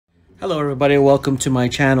Hello everybody, welcome to my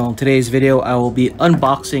channel. In today's video I will be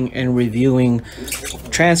unboxing and reviewing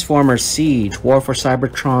Transformers Siege War for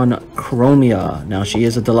Cybertron Chromia. Now she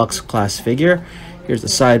is a deluxe class figure. Here's the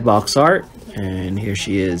side box art and here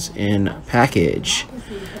she is in package.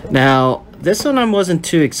 Now this one I wasn't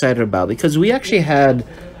too excited about because we actually have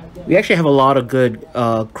a lot of good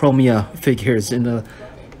Chromia figures in the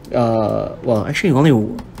well, actually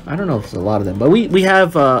only, I don't know if it's a lot of them, but we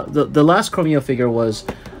have the last Chromia figure was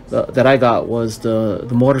that I got was the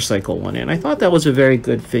motorcycle one, and I thought that was a very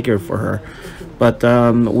good figure for her. But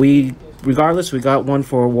regardless, we got one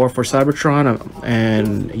for War for Cybertron,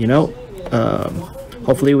 and you know,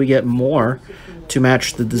 hopefully we get more to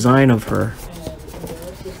match the design of her.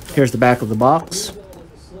 Here's the back of the box.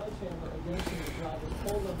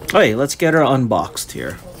 Okay, let's get her unboxed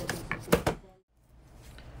here.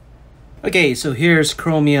 Okay, so here's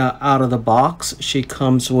Chromia out of the box. She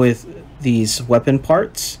comes with these weapon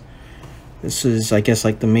parts. This is, I guess,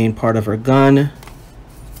 like the main part of her gun.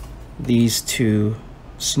 These two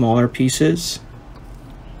smaller pieces,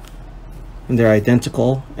 and they're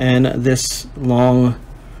identical. And this long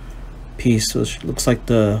piece, which looks like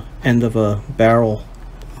the end of a barrel.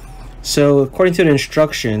 So according to the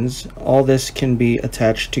instructions, all this can be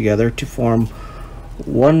attached together to form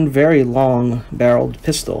one very long barreled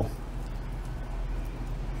pistol,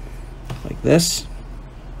 like this.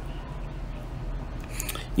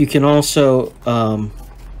 You can also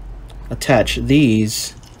attach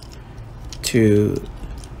these to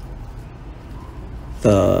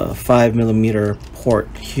the 5mm port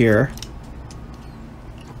here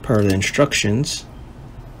per the instructions,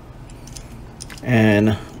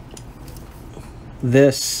 and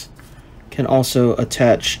this can also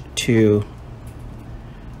attach to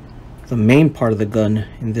the main part of the gun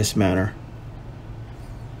in this manner.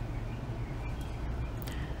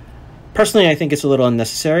 Personally, I think it's a little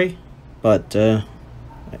unnecessary, but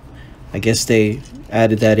I guess they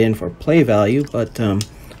added that in for play value, but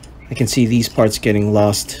I can see these parts getting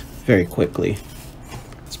lost very quickly.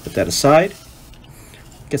 Let's put that aside.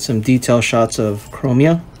 Get some detail shots of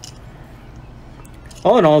Chromia.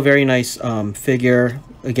 All in all, very nice figure.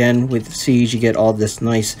 Again, with Siege, you get all this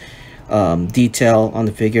nice detail on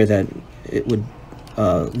the figure that it would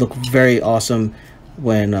look very awesome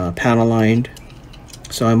when panel lined.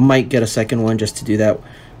 So I might get a second one just to do that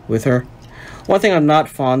with her. One thing I'm not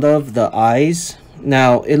fond of, the eyes.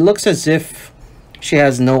 Now it looks as if she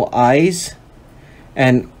has no eyes,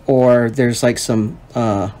 and or there's like some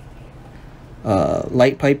light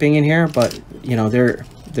piping in here, but you know, there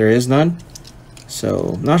is none.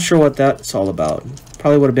 So not sure what that's all about.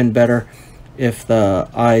 Probably would have been better if the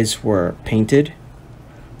eyes were painted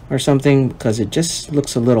or something, because it just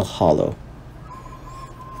looks a little hollow.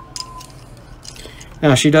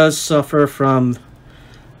 Now she does suffer from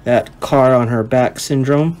that car on her back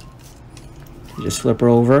syndrome. Just flip her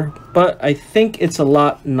over, but I think it's a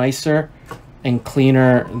lot nicer and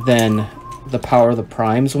cleaner than the Power of the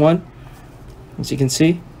Primes one. As you can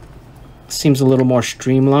see, it seems a little more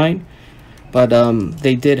streamlined, but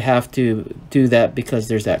they did have to do that because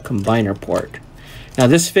there's that combiner port. Now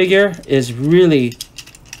this figure is really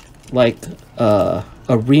like a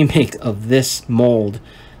remake of this mold.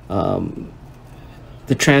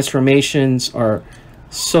 The transformations are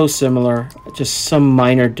so similar, just some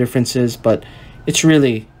minor differences, but it's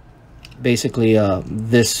really basically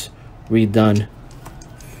this redone.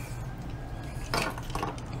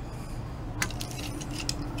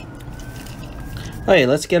 Okay,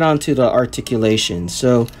 let's get on to the articulation.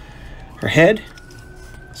 So her head,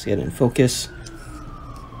 let's get it in focus,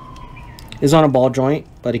 is on a ball joint,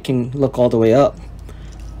 but it can look all the way up,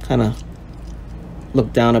 kind of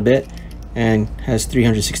look down a bit, and has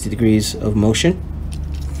 360 degrees of motion.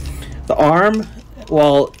 The arm,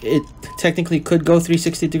 while it technically could go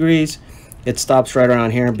 360 degrees, it stops right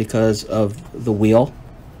around here because of the wheel.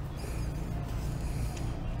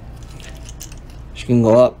 She can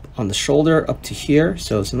go up on the shoulder up to here,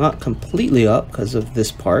 so it's not completely up because of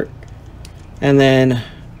this part. And then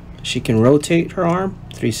she can rotate her arm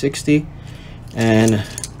 360, and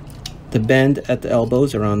the bend at the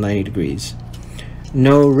elbows around 90 degrees.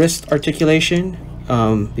 No wrist articulation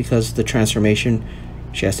because the transformation,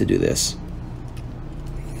 she has to do this.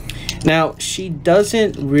 Now she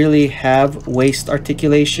doesn't really have waist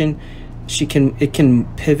articulation. It can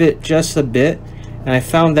pivot just a bit, and I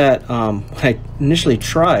found that when I initially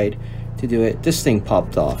tried to do it, this thing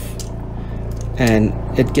popped off, and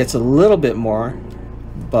it gets a little bit more,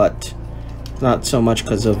 but not so much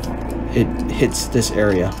because of it hits this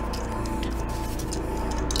area.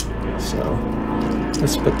 So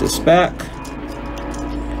let's put this back.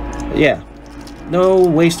 Yeah, no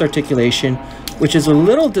waist articulation, which is a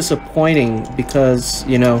little disappointing because,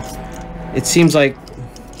 you know, it seems like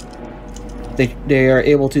they are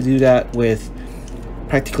able to do that with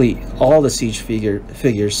practically all the Siege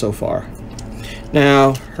figures so far.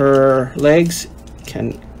 Now, her legs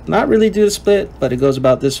can not really do the split, but it goes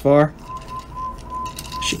about this far.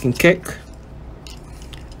 She can kick.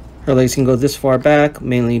 Her legs can go this far back,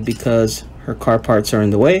 mainly because her car parts are in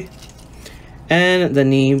the way. And the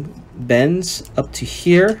knee bends up to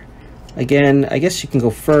here. Again, I guess you can go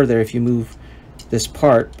further if you move this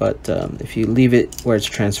part, but if you leave it where it's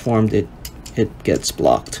transformed, it gets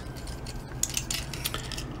blocked.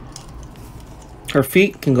 Her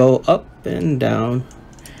feet can go up and down,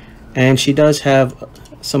 and she does have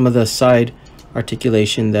some of the side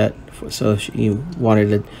articulation that, so if you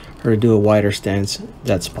wanted her to do a wider stance,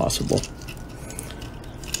 that's possible.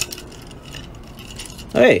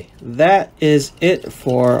 Okay, that is it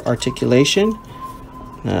for articulation.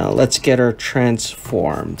 Now let's get her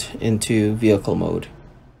transformed into vehicle mode.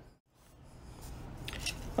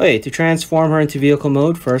 Okay, to transform her into vehicle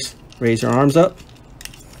mode, first raise her arms up,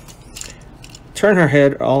 turn her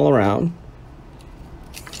head all around.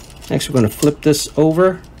 Next, we're going to flip this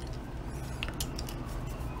over,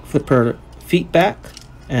 flip her feet back,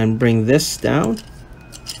 and bring this down.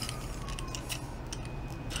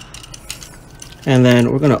 And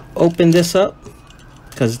then we're going to open this up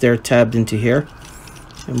because they're tabbed into here,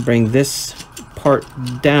 and bring this part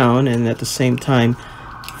down, and at the same time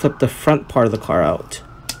flip the front part of the car out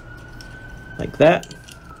like that.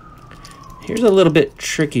 Here's a little bit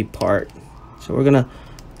tricky part. So we're gonna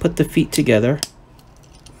put the feet together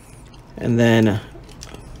and then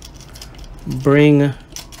bring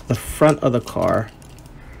the front of the car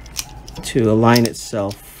to align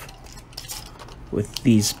itself with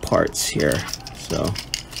these parts here. So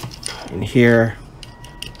in here,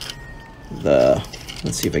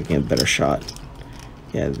 let's see if I can get a better shot.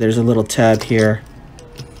 Yeah, there's a little tab here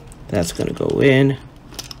that's gonna go in,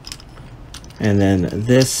 and then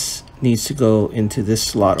this needs to go into this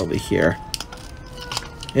slot over here.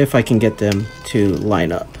 If I can get them to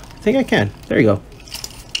line up. I think I can. There you go.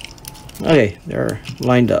 Okay, they're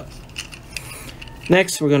lined up.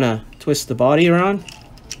 Next, we're gonna twist the body around,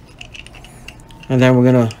 and then we're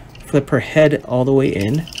gonna flip her head all the way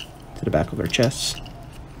in to the back of her chest,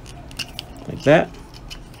 like that.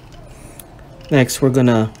 Next, we're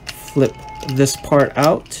gonna flip this part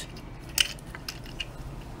out.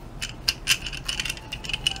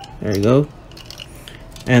 There you go.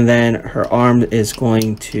 And then her arm is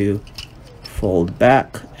going to fold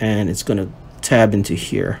back, and it's going to tab into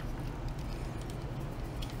here.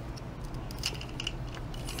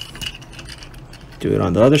 Do it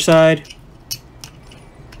on the other side.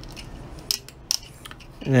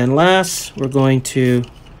 And then last, we're going to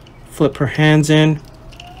flip her hands in.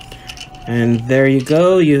 And there you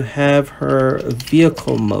go. You have her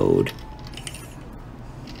vehicle mode.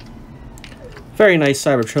 Very nice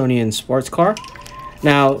Cybertronian sports car.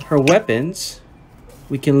 Now, her weapons,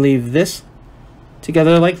 we can leave this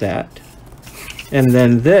together like that. And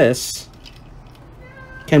then this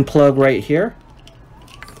can plug right here,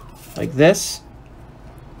 like this.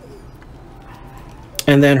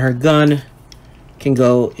 And then her gun can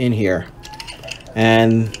go in here.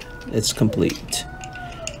 And it's complete.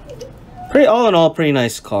 All in all, pretty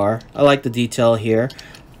nice car. I like the detail here.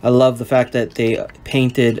 I love the fact that they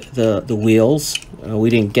painted the wheels. We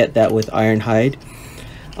didn't get that with Ironhide.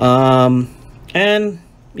 And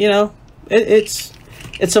you know,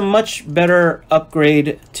 it's a much better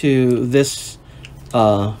upgrade to this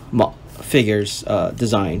figure's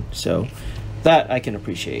design, so that I can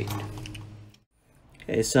appreciate.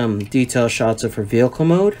 Okay, some detail shots of her vehicle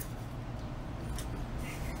mode.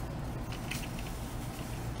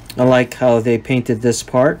 I like how they painted this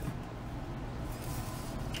part.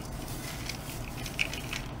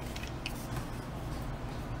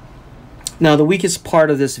 Now, the weakest part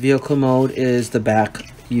of this vehicle mode is the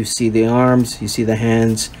back. You see the arms, you see the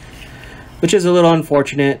hands, which is a little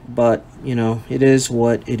unfortunate, but, you know, it is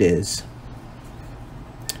what it is.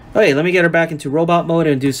 Okay, let me get her back into robot mode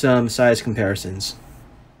and do some size comparisons.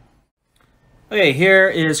 Okay, here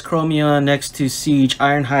is Chromia next to Siege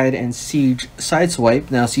Ironhide and Siege Sideswipe.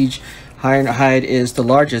 Now, Siege Ironhide is the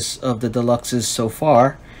largest of the deluxes so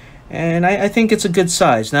far, and I think it's a good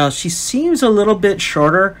size. Now, she seems a little bit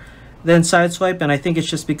shorter than Sideswipe, and I think it's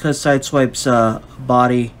just because Sideswipe's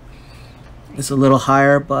body is a little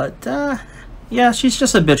higher, but yeah, she's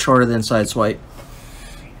just a bit shorter than Sideswipe.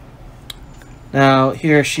 Now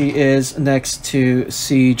here she is next to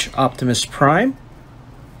Siege Optimus Prime,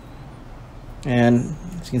 and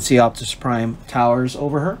as you can see, Optimus Prime towers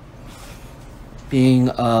over her.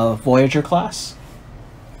 being a Voyager class.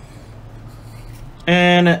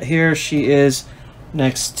 And here she is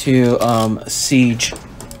next to Siege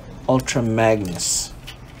Ultra Magnus.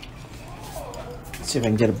 Let's see if I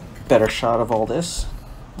can get a better shot of all this.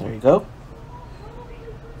 There you go.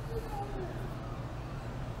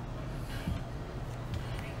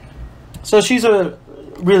 So she's a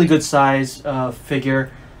really good size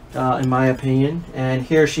figure, in my opinion. And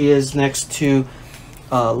here she is next to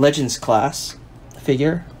Legends class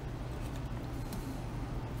figure.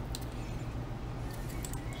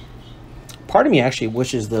 Part of me actually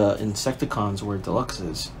wishes the Insecticons were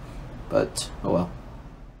deluxes, but oh well.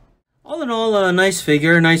 All in all, a nice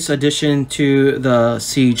figure, nice addition to the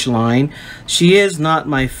Siege line. She is not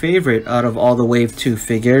my favorite out of all the Wave 2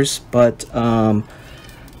 figures, but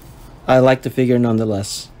I like the figure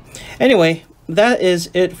nonetheless. Anyway, that is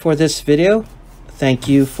it for this video. Thank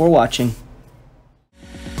you for watching.